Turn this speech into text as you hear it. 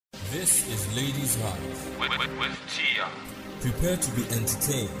This is Ladies Hive with Tia. Prepare to be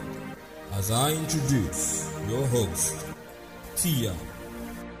entertained as I introduce your host, Tia.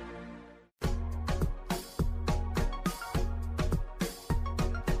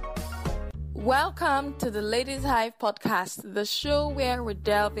 Welcome to the Ladies Hive podcast, the show where we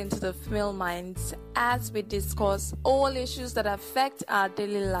delve into the female minds as we discuss all issues that affect our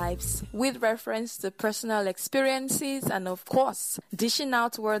daily lives with reference to personal experiences and, of course, dishing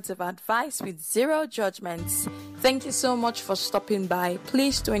out words of advice with zero judgments. Thank you so much for stopping by.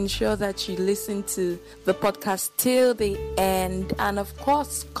 Please to ensure that you listen to the podcast till the end, and of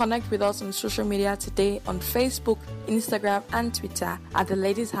course, connect with us on social media today on Facebook, Instagram, and Twitter at the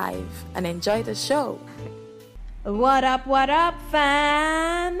Ladies Hive, and enjoy the show. What up,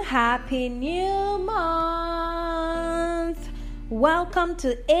 fam? Happy new month. Welcome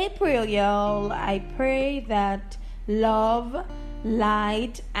to April, y'all. I pray that love,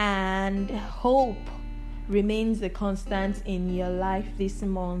 light, and hope remains a constant in your life this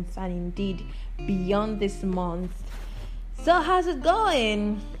month and indeed beyond this month. So how's it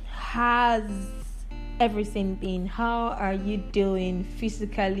going? Has everything been? How are you doing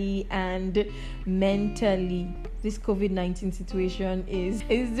physically and mentally? This COVID-19 situation is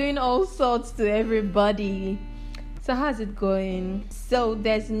doing all sorts to everybody. So how's it going? So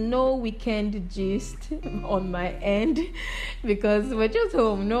there's no weekend gist on my end because we're just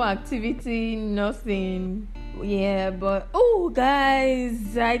home, no activity, nothing. Yeah, but oh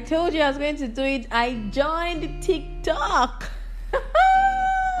guys, I told you I was going to do it. I joined TikTok.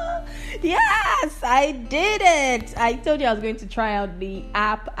 Yes, I did it. I told you I was going to try out the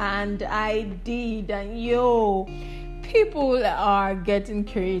app and I did. And yo, people are getting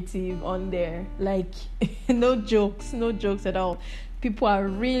creative on there. Like, no jokes at all. People are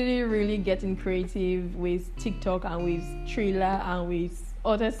really getting creative with TikTok and with Thriller and with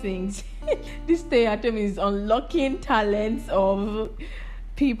other things. This stay at home is unlocking talents of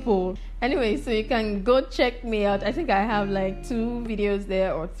people. Anyway, so you can go check me out. I think I have like 2 videos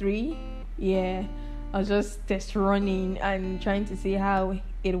there or 3. Yeah, I was just test running and trying to see how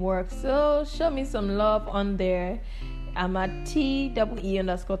it works. So show me some love on there. I'm at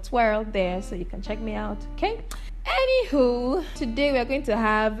TWE_twirl there, so you can check me out. Okay. Anywho, today we're going to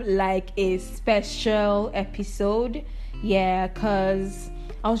have like a special episode. Yeah, cause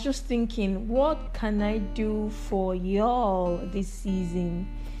I was just thinking, what can I do for y'all this season?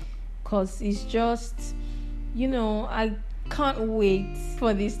 Cause it's just, I can't wait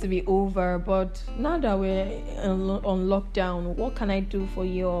for this to be over. But now that we're on lockdown, what can I do for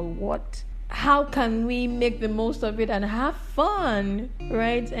y'all? How can we make the most of it and have fun,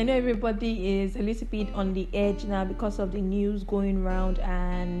 right? I know everybody is a little bit on the edge now because of the news going around,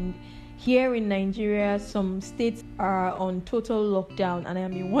 and here in Nigeria, some states are on total lockdown, and I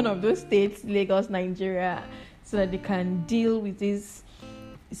am in one of those states, Lagos, Nigeria, so that they can deal with this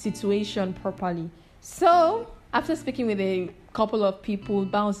situation properly. So, after speaking with a couple of people,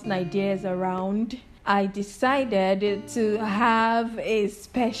 bouncing ideas around, I decided to have a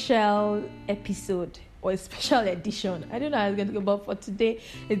special episode or a special edition. I don't know how it's going to go, but for today,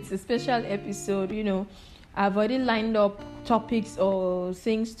 it's a special episode. I've already lined up topics or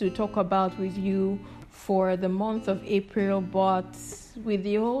things to talk about with you for the month of April, but with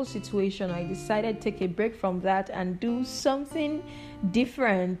the whole situation, I decided to take a break from that and do something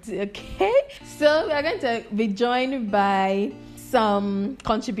different, okay? So we're going to be joined by some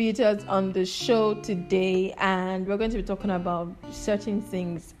contributors on the show today, and we're going to be talking about certain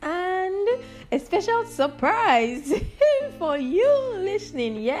things and a special surprise for you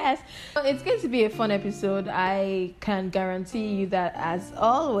listening. Yes, it's going to be a fun episode. I can guarantee you that. As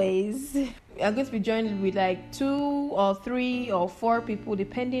always, I'm going to be joined with like 2 or 3 or 4 people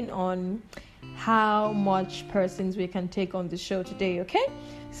depending on how much persons we can take on the show today. Okay,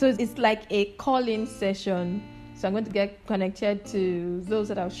 so it's like a call-in session. So I'm going to get connected to those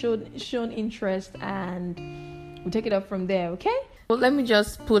that have shown interest, and we'll take it up from there, okay? Well, let me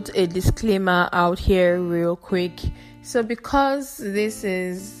just put a disclaimer out here real quick. So because this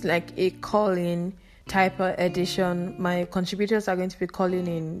is like a call-in type of edition, my contributors are going to be calling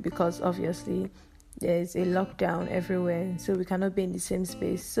in because obviously there's a lockdown everywhere, so we cannot be in the same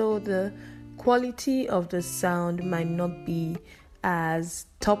space. So the quality of the sound might not be as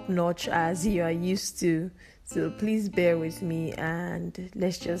top-notch as you are used to. So please bear with me and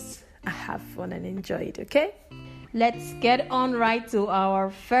let's just have fun and enjoy it, okay? Let's get on right to our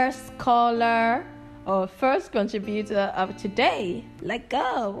first caller or first contributor of today. Let's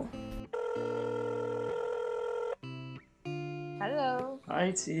go. Hello.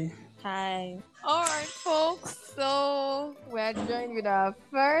 Hi, T. Hi. All right, folks. So we're joined with our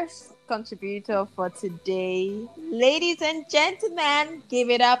first contributor for today. Ladies and gentlemen, give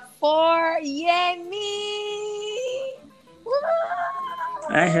it up for Yemi.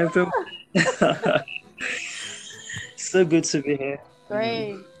 I have to. So good to be here.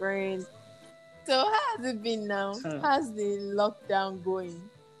 Great. So how has it been now? How's the lockdown going?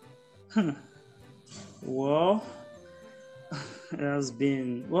 Well, it has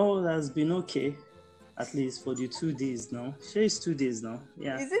been okay, at least for the 2 days now. Sure, it's 2 days now.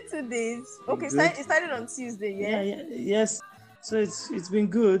 Yeah. Is it 2 days? Okay, Good. it started on Tuesday, yeah? Yes. So it's been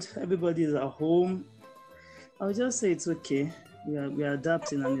good. Everybody is at home. I'll just say it's okay. We are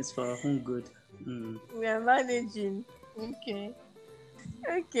adapting, and it's for our own good. We are managing.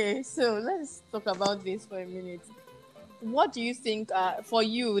 Okay, so let's talk about this for a minute. What do you think, for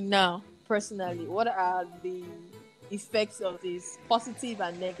you now, personally, what are the effects of this, positive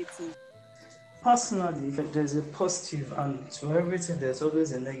and negative? Personally, there's a positive, and to everything, there's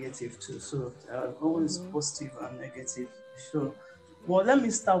always a negative too. So there are always positive and negative. So, well, let me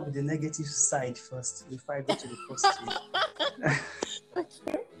start with the negative side first before I go to the positive.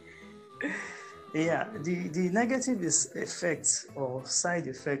 Okay. Yeah, the negative effect or side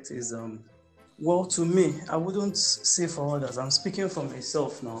effect is well, to me, I wouldn't say for others. I'm speaking for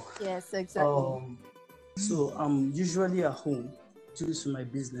myself now. Yes, exactly. So I'm usually at home due to my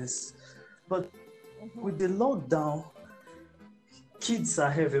business, but with the lockdown, kids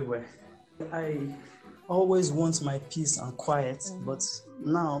are everywhere. I always want my peace and quiet, but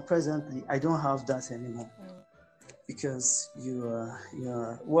now presently I don't have that anymore. Because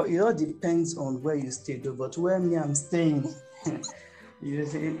well, it all depends on where you stay though, but where I'm staying,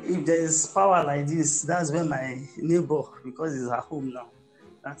 if there's power like this, that's when my neighbor, because he's at home now,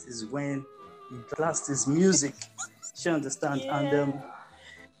 that is when he blasts his music. She understands. Yeah. And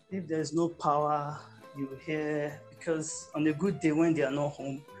if there's no power, you hear, because on a good day when they are not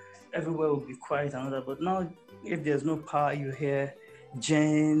home, everywhere will be quiet and all that. But now, if there's no power, you hear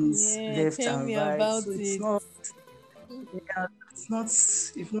gens left and right. So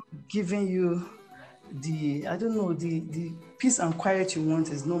it's not giving you the peace and quiet you want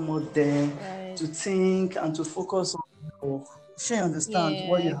is no more there to think and to focus on. She understands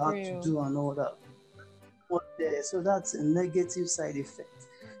what you have to do and all that. Not there. So that's a negative side effect.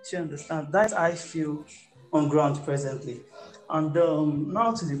 She understands. That I feel on ground presently. And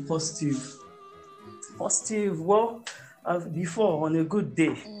now to the positive. Positive, well, before on a good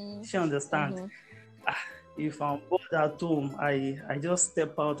day, she understands. If I'm bored at home, I just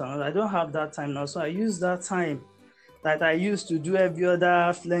step out, and I don't have that time now. So I use that time that I used to do every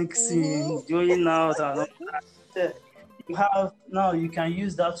other flexing, going out and all that. You have now, you can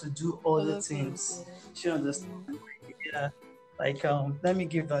use that to do other things. She understands. Yeah. Like let me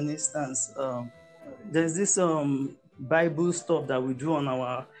give an instance. There's this Bible stuff that we do on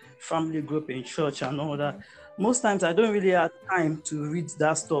our family group in church and all that. Most times I don't really have time to read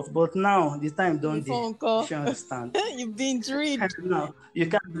that stuff, but now the time don't dey. She understand. You've been read. Now you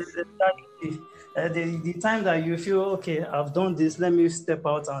can't the time that you feel okay, I've done this, let me step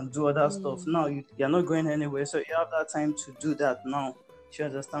out and do other stuff. Now you're not going anywhere, so you have that time to do that now. She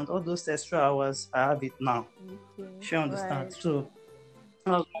understands. All those extra hours, I have it now. She understands. So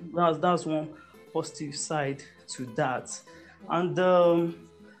that's one positive side to that. And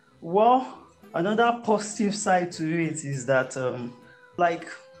well, another positive side to it is that like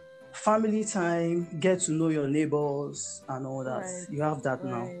family time, get to know your neighbors and all that. You have that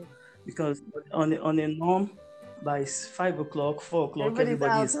now, because on a norm, by 5 o'clock, 4 o'clock,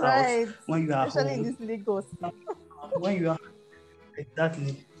 everybody is out. When you are especially home, in this Lagos. when you are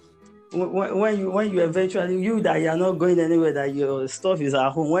exactly when you eventually, you that you are not going anywhere, that your stuff is at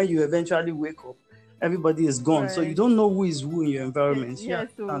home, when you eventually wake up, everybody is gone, so you don't know who is who in your environment.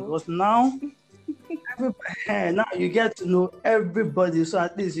 But now now you get to know everybody, so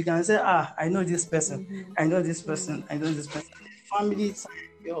at least you can say, I know this person, I know this person, I know this person. Family time,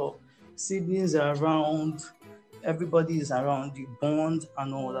 your siblings are around, everybody is around, you bond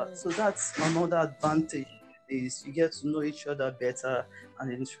and all that. So that's another advantage, is you get to know each other better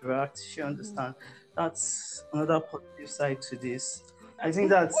and interact. You understand? That's another positive side to this. I think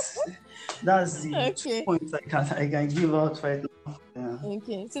that's the 2 points I can give out right now. Yeah.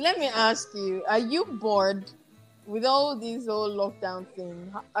 Okay, so let me ask you: are you bored with all this whole lockdown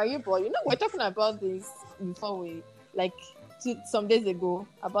thing? Are you bored? You know, we're talking about this before some days ago,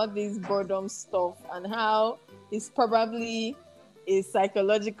 about this boredom stuff and how it's probably a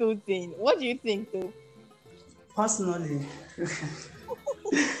psychological thing. What do you think, though? Personally,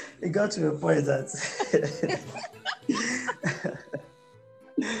 it got to a point that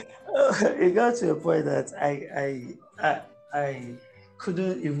it got to a point that I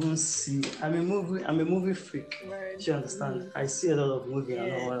couldn't even see. I'm a movie freak. Right. Do you understand? I see a lot of movie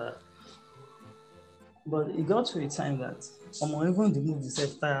and all that. But it got to a time that even the movie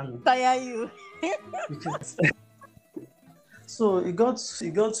said tire you. Because so it got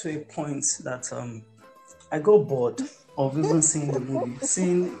to a point that I got bored of even seeing the movie,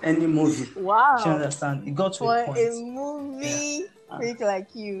 seeing any movie. Wow. Do you understand? It got to For a point. a movie freak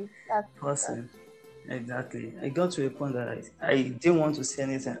like you. Person. Exactly. I got to a point that I didn't want to see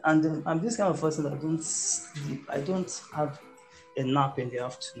anything. And then I'm this kind of person that don't sleep. I don't have a nap in the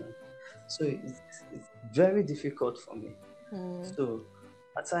afternoon. So it's very difficult for me. So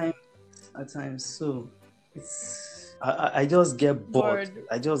at times, so it's I just get bored.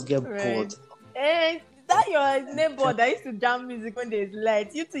 I just get bored. Hey, that your neighbor that used to jam music when there's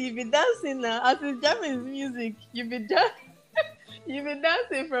light. You be dancing now. As he's jamming his music, you be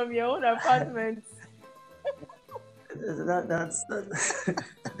dancing from your own apartment. That's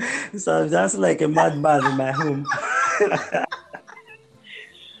so that's like a madman in my home.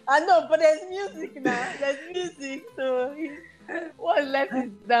 I know, but there's music now. There's music, so what's left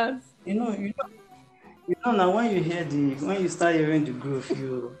is dance. You know now when you start hearing the groove,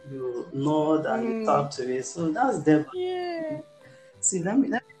 you nod and you tap to it. So that's the See, let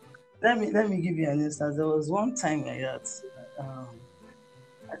me give you an instance. There was one time like that.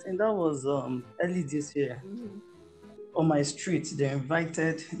 I think that was early this year. On my street, they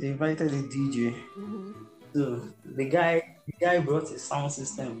invited a DJ. So the guy brought his sound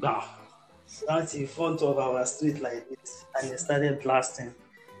system down in front of our street like this, and he started blasting.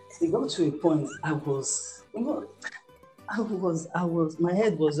 It got to a point I was my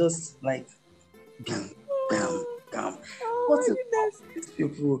head was just like bam, bam, bam. What is these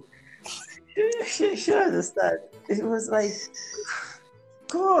people? You understand? It was like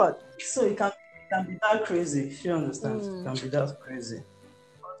God. So it can be that crazy. You understand? It can be that crazy.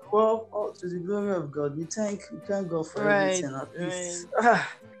 Well, to the glory of God, we thank God for everything. At least,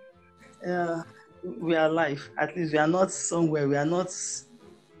 we are alive. At least we are not somewhere. We are not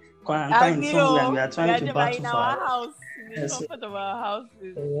quarantined somewhere. We are trying to battle in for our house. In the comfort of our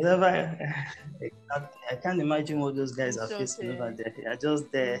houses. Whatever. I can't imagine what those guys are facing over there. They are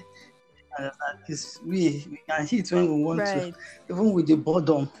just there. And at least we can hit when we want to. Even with the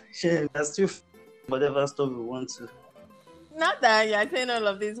boredom, we are still whatever stuff we want to. Not that you're saying all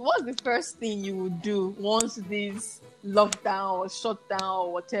of this. What's the first thing you would do once this lockdown or shutdown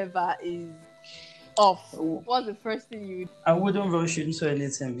or whatever is off? What's the first thing you would do? I wouldn't rush into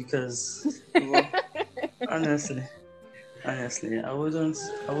anything because honestly, I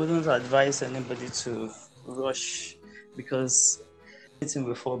wouldn't advise anybody to rush because everything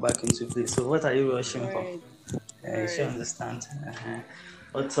will fall back into place. So what are you rushing for? You should understand.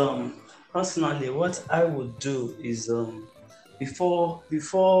 But personally, what I would do is before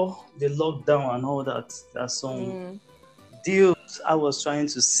the lockdown and all that, there's some deals I was trying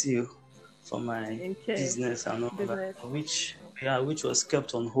to seal for my business and all that, which was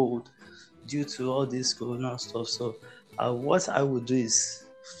kept on hold due to all this corona stuff. So what I would do is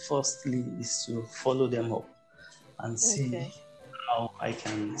firstly is to follow them up and see how I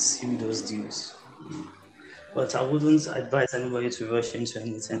can seal those deals. But I wouldn't advise anybody to rush into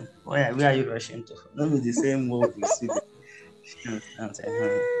anything. Where are you rushing to? Not with the same move we see.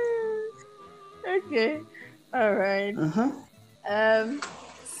 Okay. All right.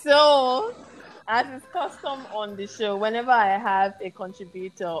 So, as is custom on the show, whenever I have a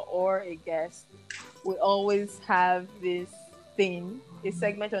contributor or a guest, we always have this thing, a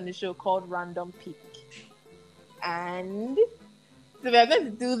segment on the show called Random Pick. And so we are going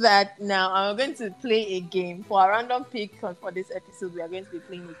to do that now. I'm going to play a game. For our random pick for this episode, we are going to be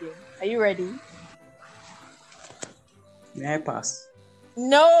playing a game. Are you ready? May I pass?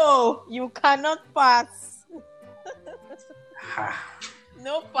 No, you cannot pass.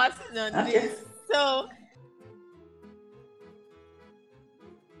 No passing on this. So,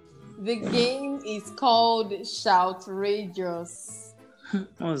 the game is called Shoutrageous.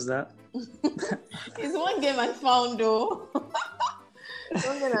 What's that? It's one game I found though.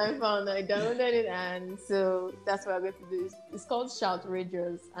 Something I found, I downloaded it, and so that's what I'm going to do. It's called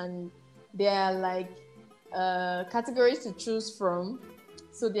Shoutrageous, and there are like categories to choose from.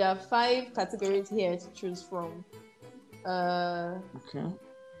 So there are 5 categories here to choose from. Okay.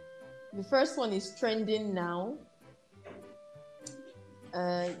 The first one is trending now.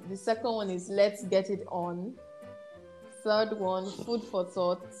 The second one is let's get it on. Third one, food for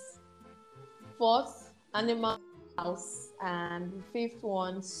thought. Fourth, animal house. And the 5th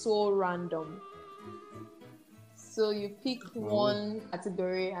one, so random. So you pick one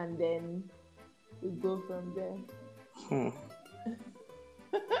category and then we go from there.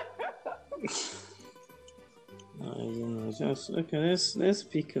 Just okay. Let's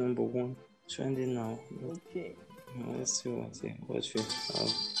pick number one. Trending now. Okay. Let's see what you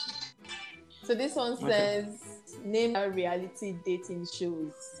have. So this one says, name our reality dating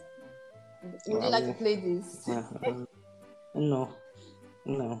shows. Would you like to play this? No.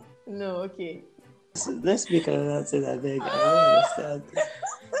 No, okay. Let's pick another thing, I beg. I don't understand.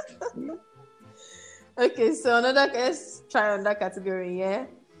 Okay, so let's try on that category, yeah?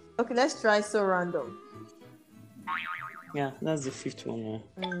 Okay, let's try So Random. Yeah, that's the fifth one.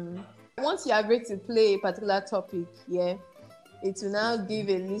 Once you agree to play a particular topic, yeah, it will now give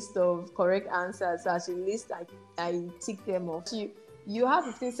a list of correct answers. So as you list, I tick them off. You have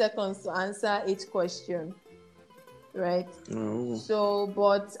 15 seconds to answer each question, right? Oh. So,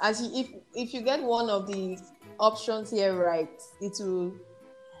 but if you get one of the options here right, it will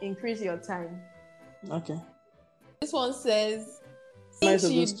increase your time. Okay. This one says, since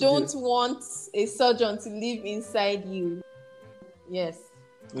you don't want a surgeon to live inside you. Yes.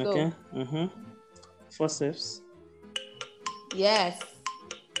 Okay. Forceps. Yes.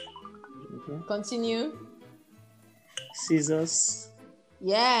 Okay. Continue. Scissors.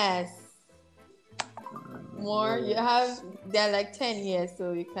 Yes. More. There are like 10 here,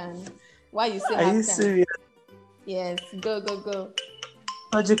 so you can. Why you say? Are you serious? Yes. Go.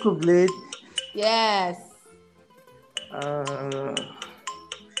 Surgical blade. Yes. Time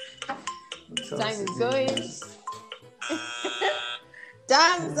Time is going.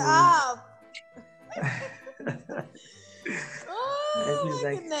 Time's up. Oh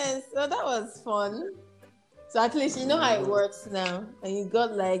my goodness. So that was fun. So at least you know how it works now. And you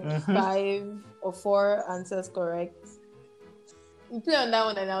got like 5 or 4 answers correct. You play on that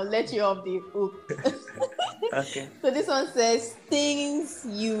one and I'll let you off the hook. Okay. So this one says things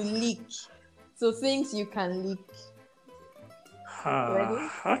you leak. So things you can leak. Ready?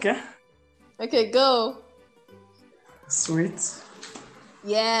 Okay. Okay, go. Sweet.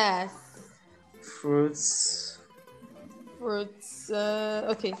 Yes. Fruits.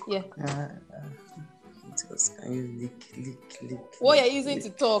 Okay, yeah. Can you lick? What you're using to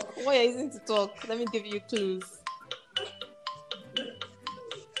talk? Let me give you clues.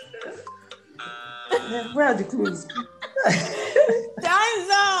 Where are the clues? Time's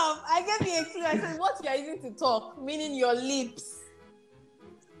up. I gave you a clue. I said what you're using to talk, meaning your lips.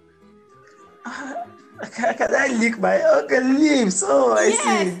 Can I lick my lips? Oh, I see.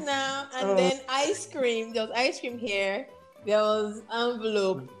 Yes, now. And then ice cream. There was ice cream here. There was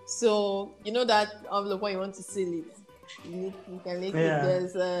envelope. So, you know that envelope when you want to seal it. You can lick it.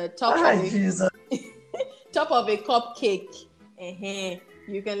 There's a top of a cupcake.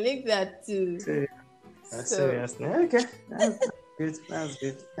 You can lick that too. Seriously. Okay. That's good.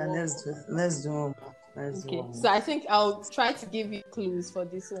 Let's do one more. Okay. So I think I'll try to give you clues for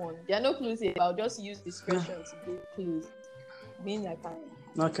this one. There are no clues here, but I'll just use discretion to give clues. Mean I can.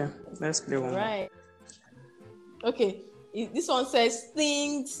 Okay. Let's play one. Right. Okay. This one says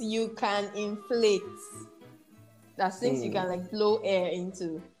things you can inflate. That's things you can like blow air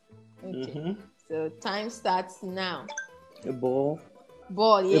into. Okay. So time starts now. A ball.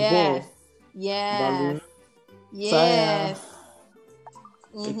 Yes. Yes. Balloon. Yes.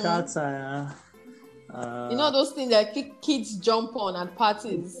 A car tire. You know those things that kids jump on at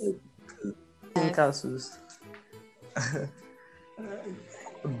parties? Castles. A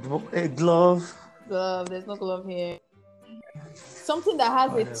glove. There's no glove here. Something that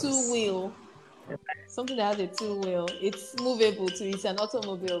has a two-wheel. It's movable too. It's an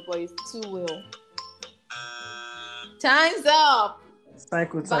automobile, but it's two-wheel. Time's up.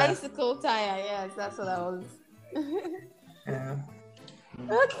 Bicycle tire. Yes, that's what I was. Yeah.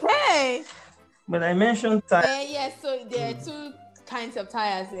 Okay. But I mentioned tire. Yes, so there are 2 kinds of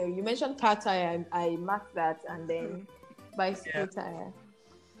tires there. You mentioned car tire. I marked that, and then bicycle tire.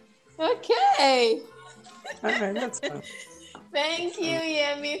 Okay. All right, that's fine. Thank you,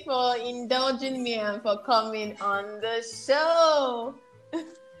 Yemi, for indulging me and for coming on the show.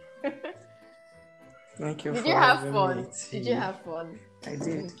 Thank you. Did you have fun? Did you have fun? I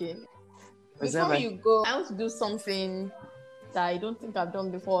did. Okay. Before you go, I want to do something that I don't think I've done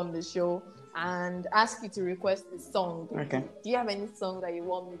before on the show and ask you to request a song. Okay. Do you have any song that you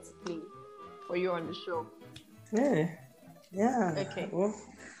want me to play for you on the show? Yeah. Okay. Well,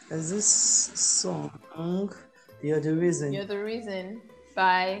 there's this song, You're the Reason. You're the Reason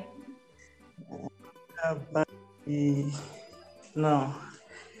by... No,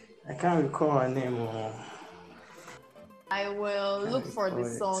 I can't recall her name. I will look for the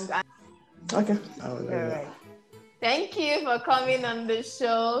song. Okay. I will do All that. right. Thank you for coming on the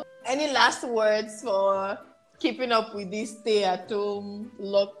show. Any last words for keeping up with this stay-at-home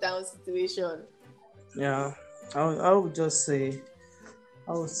lockdown situation? Yeah, I would just say,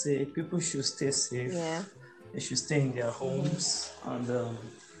 I would say people should stay safe. Yeah. They should stay in their homes and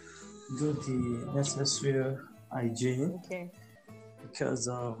do the necessary hygiene. Okay. Because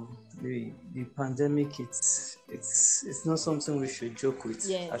the pandemic, it's not something we should joke with.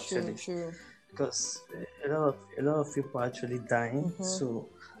 Yeah, actually. true. Because a lot of people are actually dying. So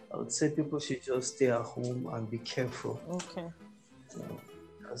I would say people should just stay at home and be careful. Okay.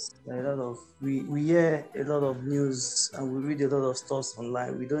 Because we hear a lot of news and we read a lot of stuff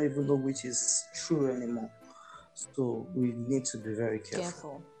online. We don't even know which is true anymore. So we need to be very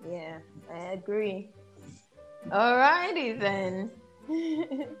careful. Yeah, I agree. Alrighty then.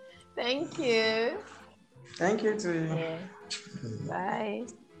 Thank you. Thank you to you. Yeah. Bye.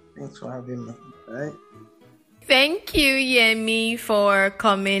 Thanks for having me. Bye. Thank you, Yemi, for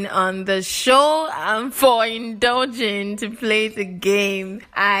coming on the show and for indulging to play the game.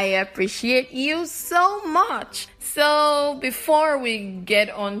 I appreciate you so much. So before we get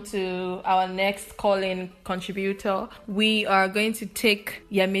on to our next call-in contributor, we are going to take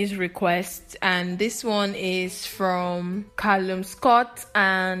Yemi's request, and this one is from Callum Scott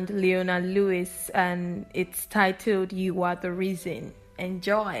and Leona Lewis, and it's titled "You Are the Reason."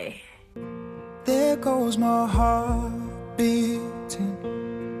 Enjoy. There goes my heart beating,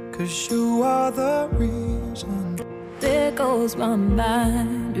 'cause you are the reason. There goes my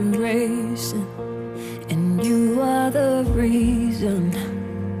mind racing, and you are the reason.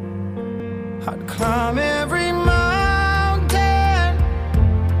 I'd climb every mountain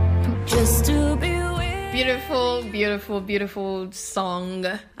just to be with Beautiful, beautiful, beautiful song.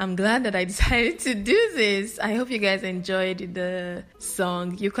 I'm glad that I decided to do this. I hope you guys enjoyed the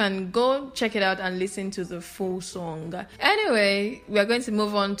song. You can go check it out and listen to the full song. Anyway, we are going to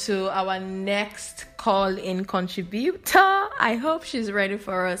move on to our next call-in contributor. I hope she's ready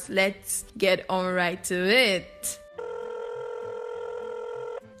for us. Let's get on right to it.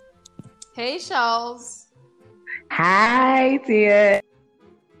 Hey, Sholz. Hi, Tia.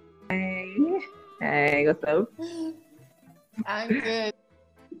 Hey, what's up? I'm good.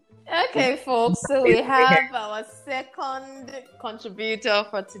 Okay, folks. So we have our second contributor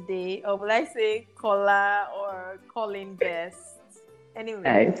for today. Or will I say caller or calling guest?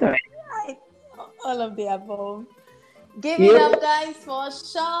 Anyway, It's all right. all of the above. Give it up, guys, for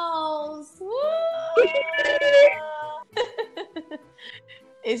Sholz.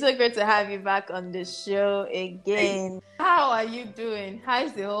 It's so great to have you back on the show again. How are you doing?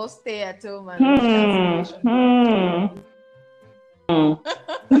 How's the whole stay at home and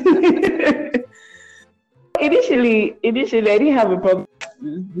Initially, I didn't have a problem.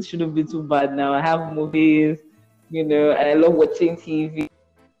 This shouldn't be too bad now. I have movies, and I love watching TV. It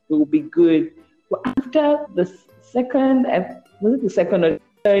will be good. But after the second, was it the second or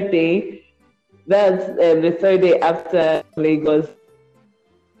third day? That's the third day after Lagos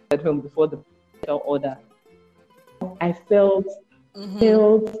at home before the order. I felt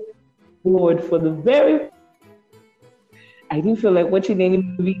bored for the very. I didn't feel like watching any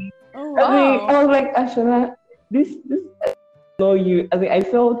movie. Oh, wow. I was like, Ashola, this I know you. I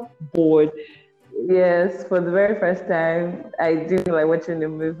felt bored. Yes, for the very first time, I didn't feel like watching a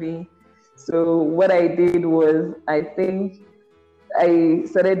movie. So what I did was, I think I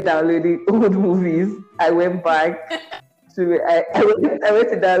started downloading old movies. I went back to I went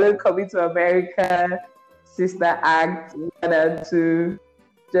to download Coming to America, Sister Act 1 and 2,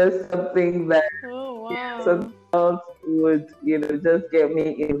 just something that something else would just get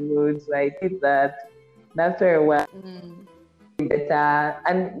me in the mood. So I did that. And after a while, better.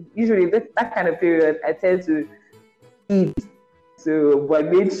 And usually that kind of period, I tend to eat. So, but I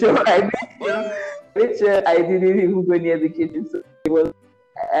made sure I didn't even go near the kitchen. So it was,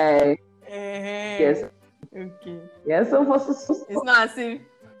 yes. Okay. Yeah. So It's not as if.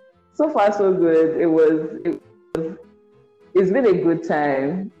 So far, so good. It's been a good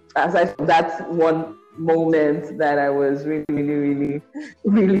time. Aside from that one moment that I was really, really, really,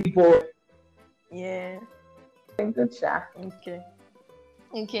 really bored. Yeah. Good chat.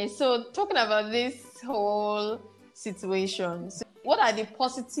 Okay. So talking about this whole situation, so what are the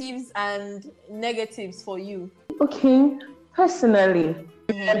positives and negatives for you? Okay. Personally,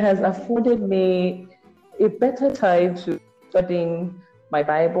 it has afforded me a better time to studying my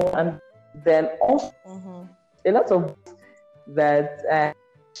Bible, and then also a lot of that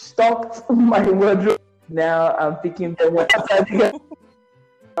stocked my wardrobe. Now I'm picking them one after the other.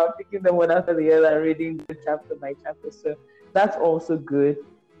 I'm picking them one after the other, reading the chapter by chapter. So that's also good.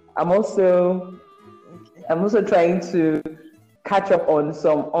 I'm also I'm also trying to catch up on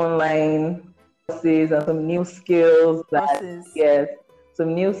some online courses and some new skills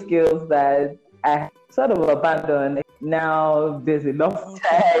some new skills that I sort of abandoned. Now there's enough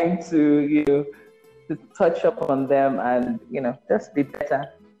time to to touch up on them and just be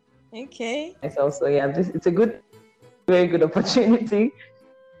better. Okay. It's also it's a very good opportunity.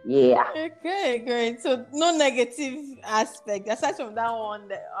 Yeah. Okay, great. So no negative aspect aside from that one.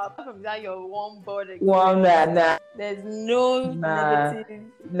 Apart from that, your one board experience. Nah. There's no negative.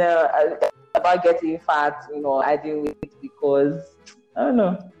 No, about getting fat. I didn't wait because I don't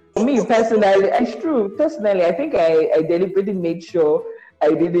know. For me personally, it's true. Personally, I think I deliberately made sure I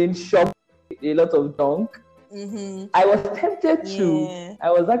didn't shop a lot of junk. Mm-hmm. I was tempted to.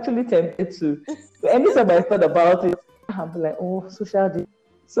 I was actually tempted to. So anytime I thought about it, I'd be like, oh, social distancing.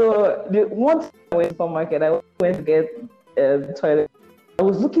 So the one time I went to the supermarket, I went to get toilet. I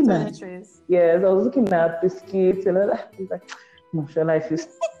was looking toiletries. I was looking at biscuits and all that. I was like, mashallah, if you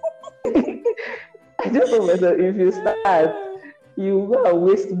I just told myself, if you start, you will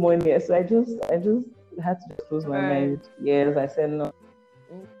waste money. So I just had to close my mind. Yes, I said no.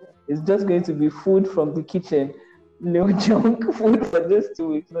 It's just going to be food from the kitchen. No junk food for just 2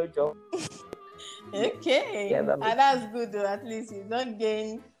 weeks, no junk. Okay. Yeah, that's good though. At least you don't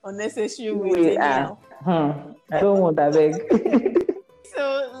gain unnecessary weight now. I don't want that big.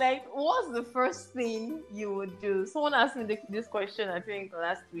 So, what's the first thing you would do? Someone asked me this question, I think,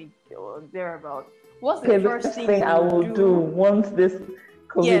 last week or thereabout. What's the first thing I will do once this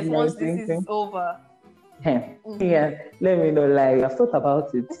COVID-19 once this is over? Yeah, let me know. I've thought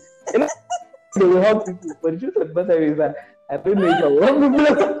about it. They will help people, but the truth of the matter is that I don't know if I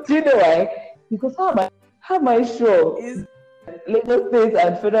want. Do you know why? Because how am I sure Lagos State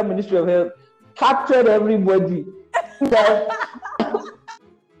and Federal Ministry of Health captured everybody?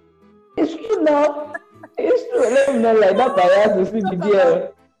 It's true now. It's true. Let me know that bias is still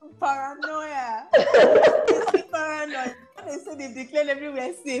there. Paranoia. It's paranoia. They say they declared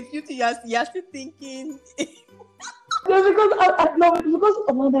everywhere safe. You are still thinking. Because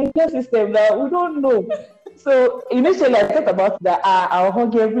of our Nigerian system now, we don't know. So initially I thought about that. I'll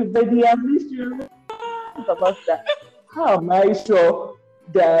hug everybody. I miss you. About that. How am I sure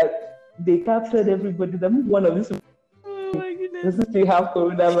that they captured everybody? That means one of these. Oh my goodness. Doesn't still have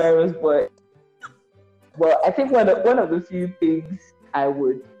coronavirus, but I think one of the few things I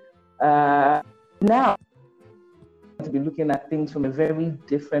would now to be looking at things from a very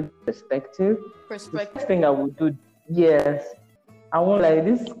different perspective. The first thing I would do, I want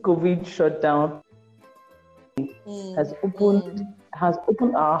this COVID shutdown has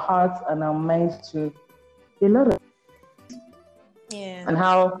opened our hearts and our minds to a lot of and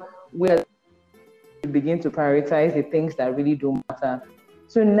how we begin to prioritize the things that really do matter.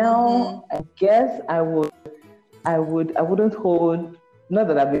 So now I guess I wouldn't hold, not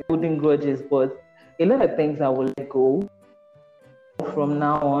that I've been holding grudges, but a lot of things I will let go from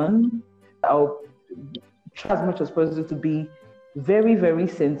now on. I'll try as much as possible to be very, very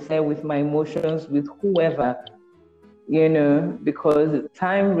sincere with my emotions, with whoever, because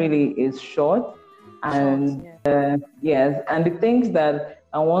time really is short. And and the things that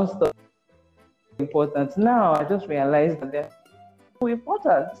I once thought were important, now I just realized that they're so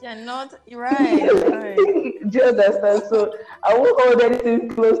important. You're not right. Do you understand? So I won't hold anything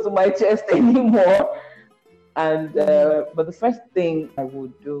close to my chest anymore. And but the first thing I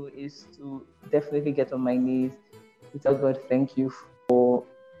would do is to definitely get on my knees and tell God, thank you for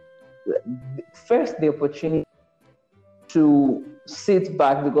first the opportunity to sit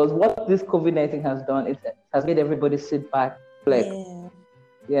back, because what this COVID-19 has done, it has made everybody sit back. So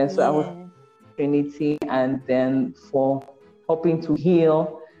I was opportunity, and then for helping to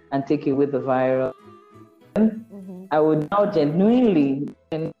heal and take away the virus. I would now genuinely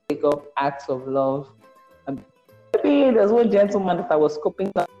take up acts of love. Maybe there's one gentleman that I was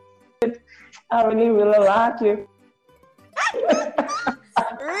scoping out. I really like you.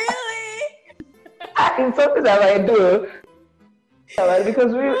 Really? It's something that I do. Because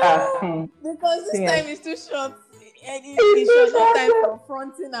because this time is too short. It's not time for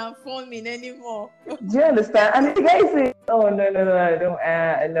fronting and forming anymore. Do you understand? And the guy says, "Oh no, I don't.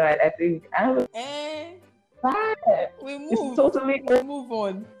 No, I think I have." We move. It's totally we move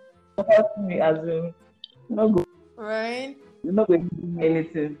on. Me as in, no good. Right. You're not going to do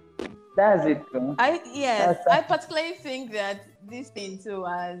anything. That's it, bro. I particularly think that this thing too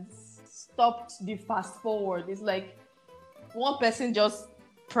has stopped the fast forward. It's like one person just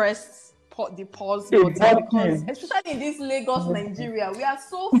pressed the pause button, because especially in this Lagos, Nigeria, we are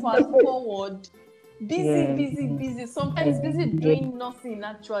so fast forward. busy. Sometimes busy doing nothing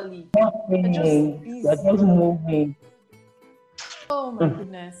actually. Nothing. Just busy. You're just moving. Oh my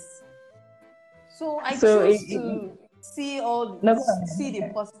goodness. So I choose to see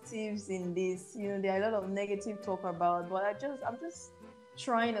the positives in this. There are a lot of negative talk about, but I'm just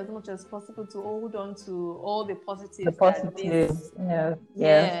trying as much as possible to hold on to all the positives. The positives.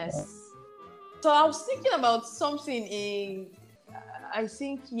 Yes. So I was thinking about something I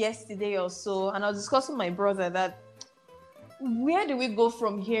think yesterday or so, and I was discussing with my brother that where do we go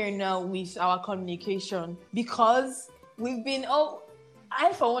from here now with our communication? Because we've been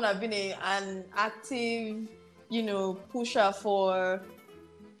I for one have been an active, pusher for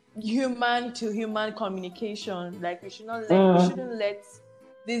human to human communication. Like we shouldn't let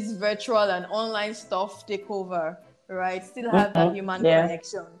this virtual and online stuff take over, right? Still have that human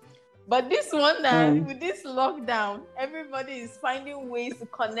connection. But this one time, with this lockdown, everybody is finding ways to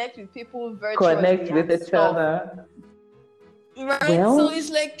connect with people virtually. Connect with each other. Right? Well, so it's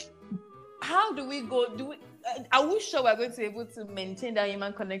like, how do we go? Are we sure we're going to be able to maintain that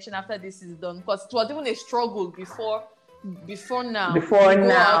human connection after this is done? Because it was even a struggle before now. Before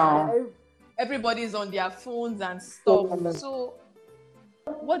now. Everybody's on their phones and stuff. So,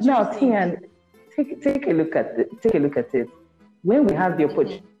 what do you think? Tian, take a look at it. Take a look at it. When we have the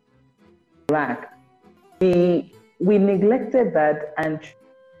opportunity, we neglected that, and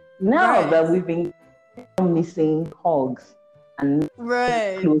now that we've been missing hugs and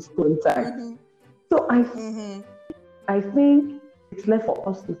close contact. So I think it's left for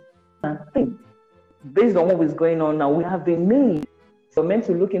us to think. Based on what is going on now, we have been made. So meant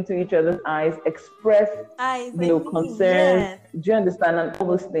to look into each other's eyes, express concerns. Yes. Do you understand? And all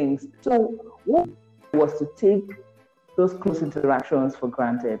those things. So what was to take those close interactions for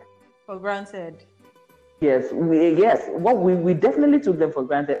granted? For granted. Yes. We definitely took them for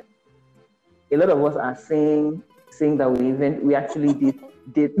granted. A lot of us are saying that we actually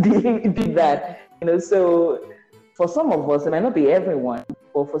did that. So for some of us, it might not be everyone,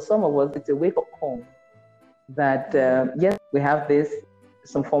 but for some of us, it's a wake-up call that yes, we have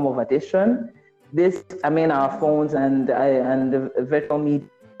some form of addiction. Our phones and the virtual media,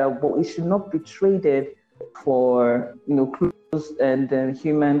 but it should not be traded for close and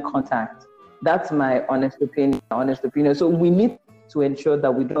human contact. That's my honest opinion. So we need to ensure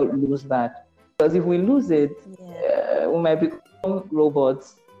that we don't lose that, because if we lose it, we might become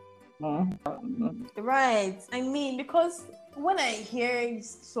robots. Right. Because when I hear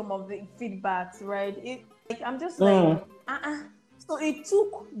some of the feedbacks, right, I'm just like, So it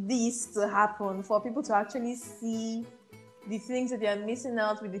took this to happen for people to actually see the things that they are missing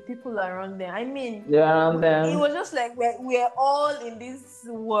out with the people around them. Around them. It was just like we're all in this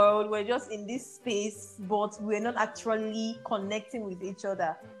world, we're just in this space, but we're not actually connecting with each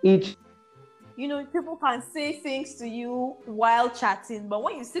other. People can say things to you while chatting, but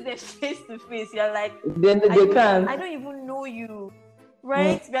when you see them face to face, you're like, then they can't. I don't even know you,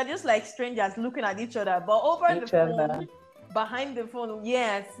 right? We are just like strangers looking at each other, but over the phone, behind the phone,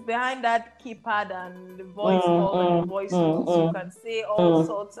 behind that keypad and the voice call and voice notes, you can say all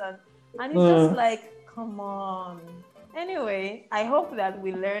sorts, and it's just like, come on. Anyway, I hope that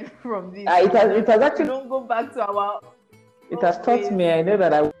we learn from this. It has actually don't go back to our. It has taught me. I know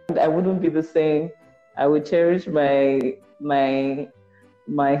that I wouldn't be the same. I would cherish my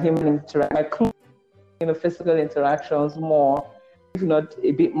human interaction, physical interactions more, if not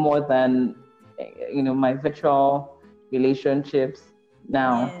a bit more than my virtual relationships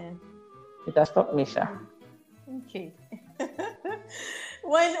now. It has taught me, Sha. Okay.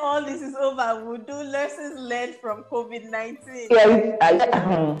 When all this is over, we'll do lessons learned from COVID-19.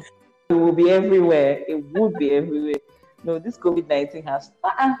 Yeah, it will be everywhere. It would be everywhere. No, this COVID-19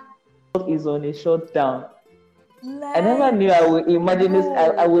 is on a shutdown. I never knew I would imagine this.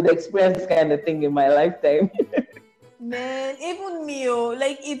 I would experience this kind of thing in my lifetime. Man, even me,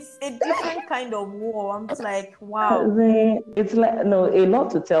 it's a different kind of war. I'm just like, wow. It's like a lot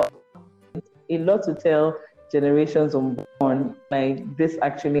to tell. A lot to tell generations unborn. Like this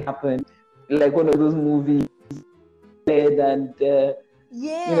actually happened. Like one of those movies, and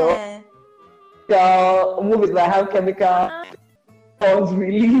movies that have chemical bombs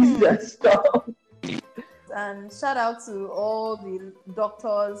released and stuff. And shout out to all the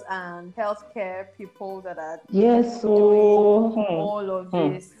doctors and healthcare people that are doing all of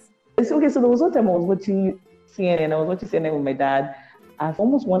this. It's okay. So there was one time I was watching CNN. I was watching CNN with my dad. And for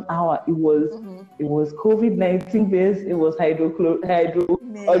almost 1 hour, it was COVID-19 based. It was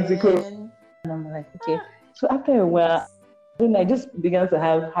hydroxychloroquine. And I'm like, okay. So after a while, then I just began to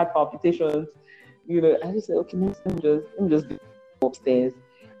have heart palpitations. I just said, okay, let me just go upstairs.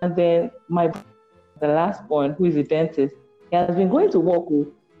 And then my the last one, who is a dentist, he has been going to work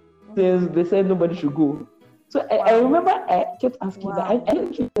since they said nobody should go. So I remember I kept asking that. I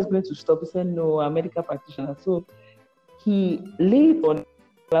didn't think he was going to stop. He said, no, I'm a medical practitioner. So he laid on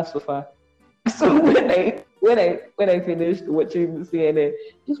the sofa. So when I finished watching CNN,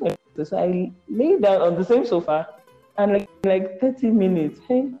 just went. So I lay down on the same sofa, and like 30 minutes,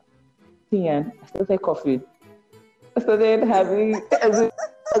 hey, Tian, I started coughing. I started having.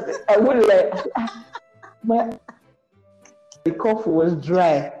 I would the cough was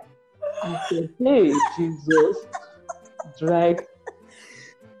dry. I said, hey, Jesus, dry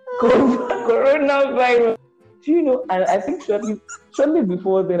coronavirus. Do you know? And I think shortly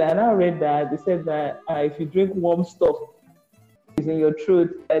before then, I now read that they said that if you drink warm stuff, it's in your throat,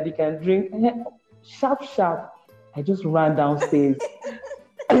 that you can drink sharp. I just ran downstairs.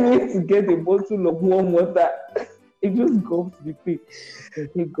 I need to get a bottle of warm water. It just goes to the thing.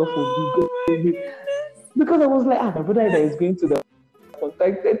 Thank God for me. Because I was like, my brother that is going to the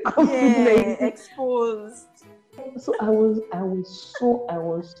contacted exposed. So I was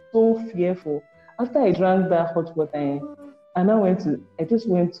so fearful. After I drank that hot water, I just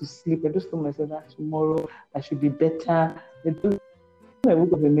went to sleep. I just told myself that tomorrow I should be better. When I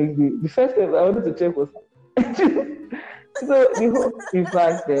woke up the next day, the first thing I wanted to check was so the whole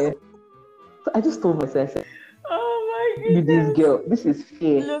feedback there. So I just told myself, I said, oh my goodness, this girl, this is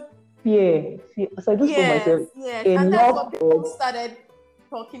fear. Fear. So I just told myself, and that's what people started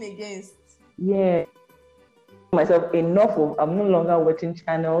talking against. Yeah. Myself enough of, I'm no longer watching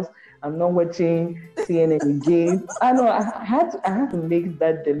channels. I'm not watching CNN again. I know I had to make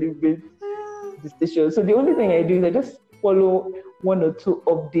that deliberate decision. So the only thing I do is I just follow one or two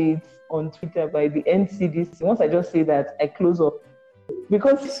updates on Twitter by the NCDC. Once I just say that, I close up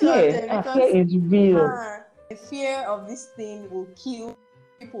because fear is real. The fear of this thing will kill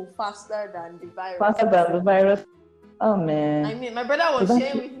people faster than the virus. Oh man. I mean, my brother was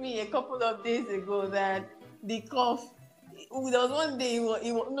sharing with me a couple of days ago that the cough. There was one day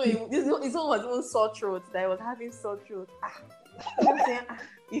this one was even sore throat, that I was having sore throat.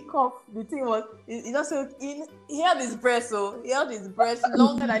 He coughed. The thing was, he held his breath, so he held his breath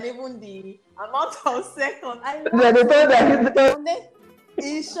longer than even the amount of seconds. And then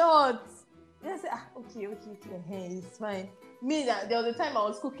in short, I said, okay, it's fine. Me, there was a time I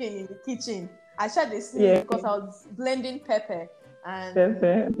was cooking in the kitchen. I shut the sneeze because I was blending pepper. And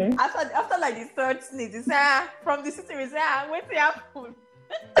after like the third sneeze, he said, from the system, he said, wait till happen.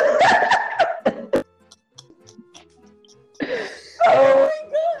 Oh my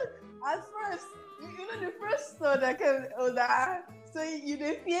God! At first, the first thought that came, so you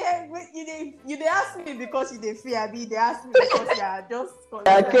dey fear, you dey ask me because you dey fear me, they ask me because you are just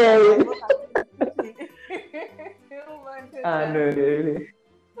okay. Oh my God. No.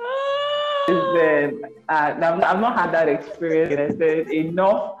 I've not had that experience. I said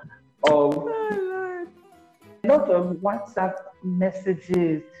enough of WhatsApp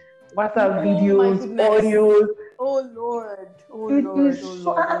messages, WhatsApp videos, audios. Oh Lord.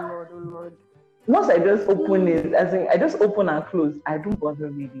 Once I just open it, I just open and close. I don't bother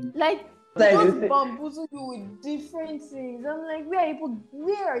reading. Like they just bamboozle you with different things. I'm like, where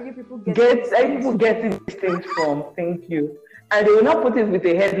are you people getting these things from? Thank you. And they will not put it with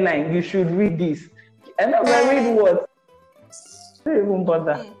a headline. You should read this. And I'm going to read what? I don't even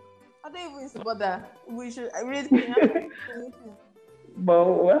bother. I don't even bother. We should read. But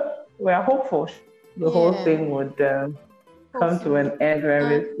we are hopeful the whole thing would come to an end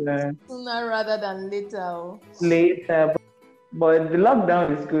very soon. Sooner rather than later. But the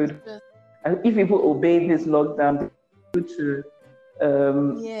lockdown is good. And if people obey this lockdown, to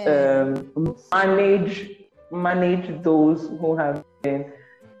manage those who have been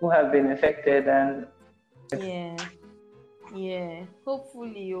affected and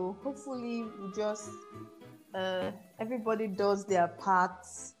hopefully we just everybody does their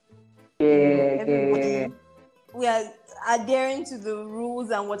parts. We are adhering to the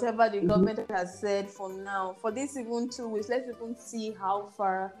rules and whatever the government has said for now. For this even 2 weeks, let's even see how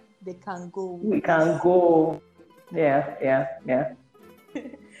far they can go. We can go. Yeah.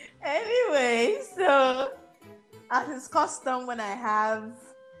 Anyway, so as is custom, when I have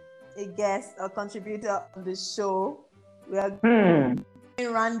a guest or contributor on the show, we are doing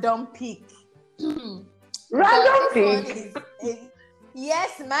random pick. Random pick?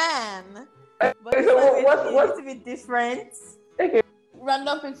 Yes, ma'am. But so what's a bit different? Okay.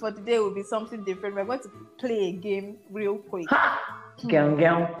 Random pick for today will be something different. We're going to play a game real quick. Gang.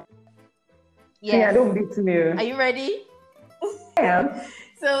 Yes. Yeah, don't beat me. Are you ready? I am.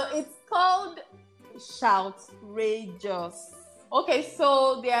 So it's called Shout Rageous. Okay,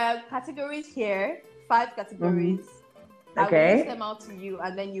 so there are categories here, 5 categories. Okay. I will list them out to you,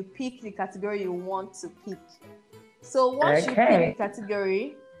 and then you pick the category you want to pick. So once you pick the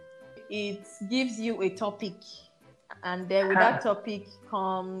category, it gives you a topic, and then with that topic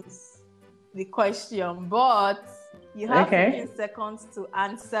comes the question. But you have 15 seconds to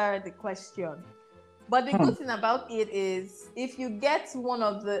answer the question. But the good thing about it is, if you get one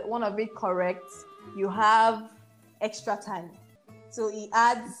of it correct, you have extra time. So it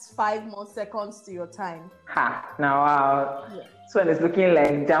adds 5 more seconds to your time. Now wow. Yeah. This one is looking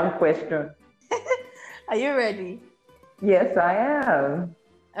like jam question. Are you ready? Yes, I am.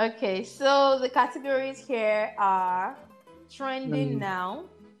 Okay, so the categories here are trending now.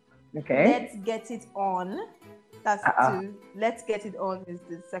 Okay. Let's get it on. That's 2. Let's get it on is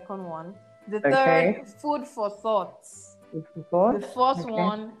the second one. The third, food for thought. The fourth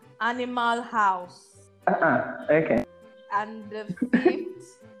one, animal house. Okay. And the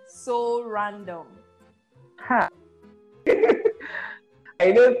 5th, so random. I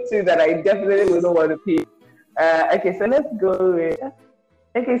know too that I definitely wouldn't want to pick. Okay, so let's go with.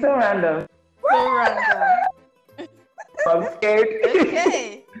 Okay, so random. So random. I'm scared.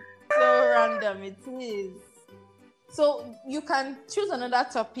 Okay. So random it is. So you can choose another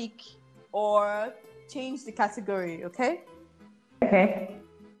topic or change the category, okay? Okay.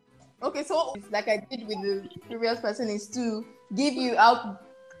 Okay, so like I did with the previous person is to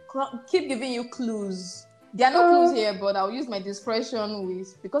keep giving you clues. There are no clues here, but I'll use my discretion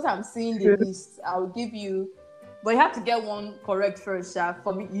because I'm seeing the list. I'll give you, but you have to get one correct first,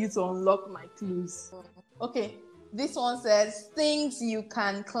 for you to unlock my clues. Okay, this one says things you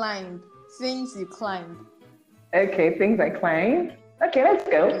can climb. Things you climb. Okay, things I climb. Okay, let's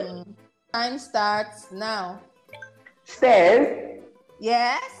go. Time starts now. Stairs.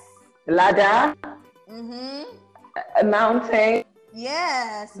 Yes. Ladder. A mountain.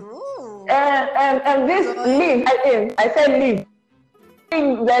 Yes. Ooh. And this leaf. I said leaf.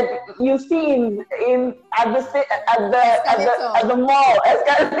 Thing that you see at the mall.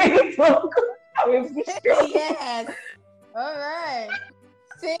 Escalator. Yes. All right.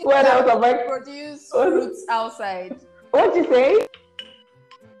 Things what that else produce fruits outside. What'd you say?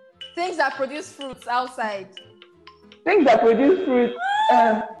 Things that produce fruits outside. Things that produce fruits.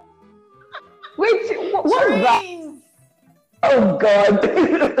 What is that? Oh God.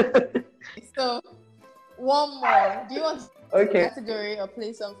 So, one more. Do you want category or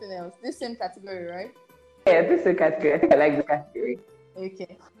play something else? This same category, right? Yeah, this is a category. I think I like the category.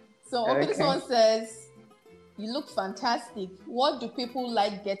 Okay. So, this one says, you look fantastic. What do people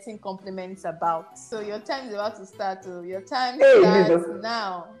like getting compliments about? So, your time is about to start. Your time starts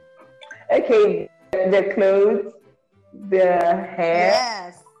now. Okay. The clothes, the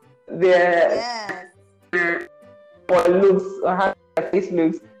hair, their looks, or how their face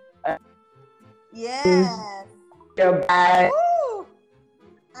looks. Their bag,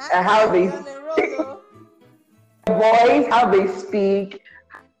 how they voice, how they speak.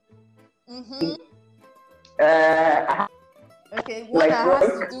 Okay, one that has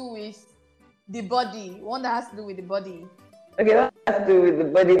to do with the body. Okay, that has to do with the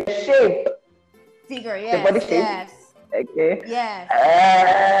body shape. Figure, yes. The body shape. Yes. Okay. Yes.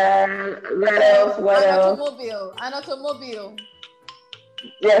 What else? An automobile.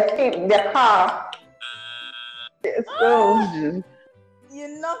 Yes, the car. So you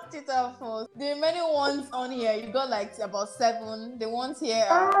knocked it off. The remaining ones on here, you got like about 7. The ones here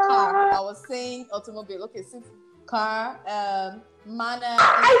are car. I was saying automobile. Okay, 6. Car, manner.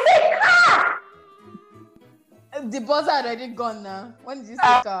 I said car. The buzzer had already gone now. When did you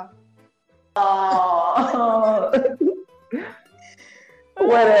say car? Oh.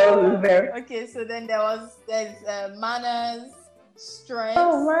 What else is there? Okay, so then there's manners, strength,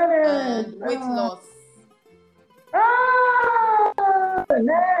 and weight loss.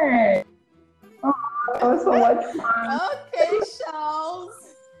 Nice. Oh, so much fun. Okay, Sholz.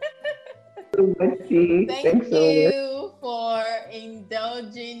 Thank you for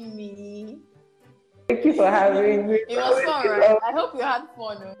indulging me. Thank you for having me. It was fun, right? I hope you had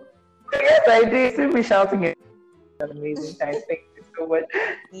fun. Yes, I did. See me shouting it. An amazing time. Thank you so much.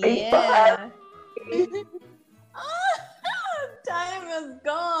 Time is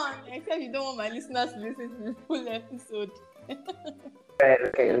gone. Except you don't want my listeners to listen to the full episode.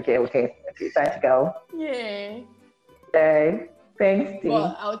 Okay. Time to go. Yeah. Okay. Thanks, Steve.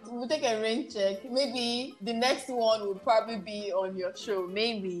 Well, we'll take a rain check. Maybe the next one will probably be on your show.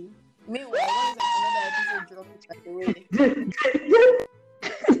 Maybe. Meanwhile, when is another episode dropping by the way?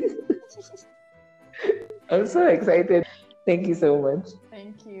 I'm so excited. Thank you so much.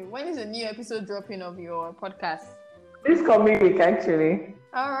 Thank you. When is a new episode dropping of your podcast? this coming week, actually.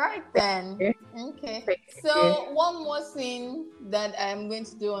 All right then. Okay. So one more thing that I'm going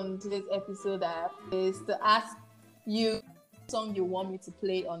to do on today's episode is to ask you what song you want me to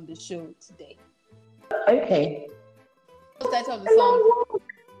play on the show today. Okay. What's the title of the song?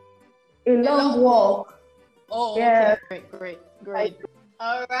 A Long Walk. Oh, yeah. Okay. Great.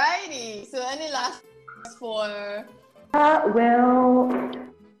 All righty. So any last words for... Well,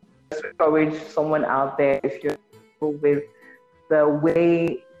 just encourage someone out there if you're with the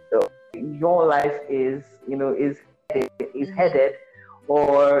way your life is headed,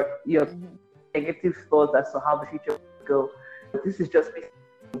 or your negative thoughts as to how the future will go. This is just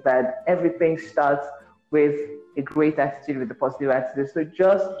that everything starts with a great attitude, with a positive attitude. So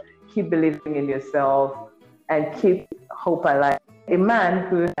just keep believing in yourself and keep hope alive. A man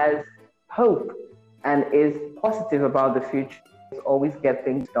who has hope and is positive about the future always get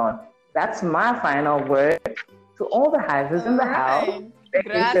things done. That's my final word to all the hivers in the house. Thank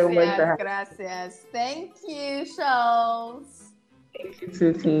you so much. Gracias. Thank you, Sholz. Thank you,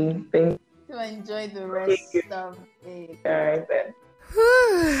 Tuti. Thank you. To enjoy the rest of it. All right, then.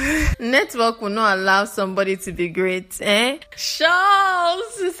 Network will not allow somebody to be great, eh?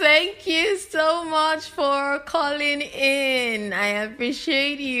 Sholz, thank you so much for calling in. I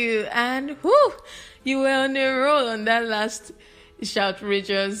appreciate you. And you were on a roll on that last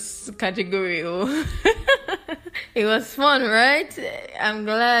outrageous category. It was fun, right? I'm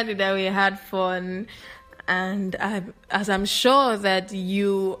glad that we had fun. And as I'm sure that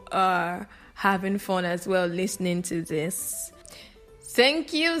you are having fun as well listening to this.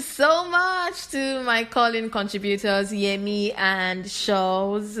 Thank you so much to my call-in contributors, Yemi and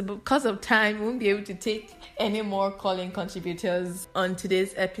Sholz. Because of time, we won't be able to take any more call-in contributors on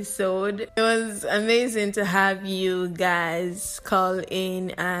today's episode. It was amazing to have you guys call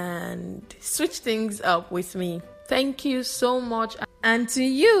in and switch things up with me. Thank you so much. And to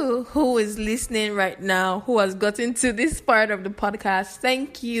you who is listening right now, who has gotten to this part of the podcast,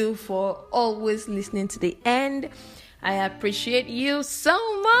 thank you for always listening to the end. I appreciate you so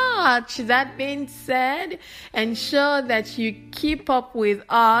much. That being said, ensure that you keep up with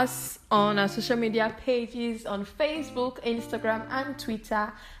us on our social media pages on Facebook, Instagram, and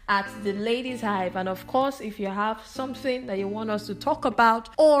Twitter at The Ladies Hive. And of course, if you have something that you want us to talk about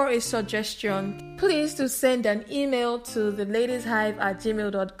or a suggestion, please do send an email to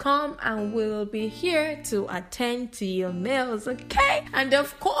theladyshive@gmail.com and we'll be here to attend to your mails, okay? And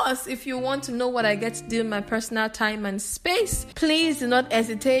of course, if you want to know what I get to do in my personal time and space, please do not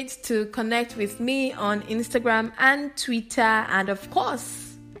hesitate to connect with me on Instagram and Twitter, and of course,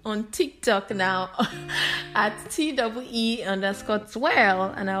 on TikTok now at TWE_twirl,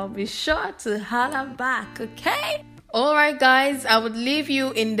 and I'll be sure to holler back, okay? Alright guys, I would leave you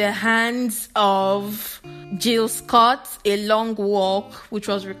in the hands of Jill Scott, A Long Walk, which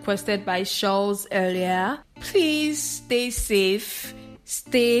was requested by Sholz earlier. Please stay safe,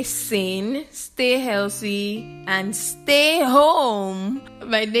 stay sane, stay healthy, and stay home.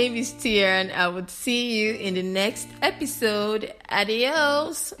 My name is Tia, and I would see you in the next episode.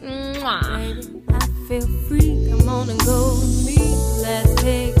 Adios. Mwah. I feel free. Come on and go with me. Let's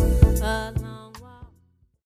take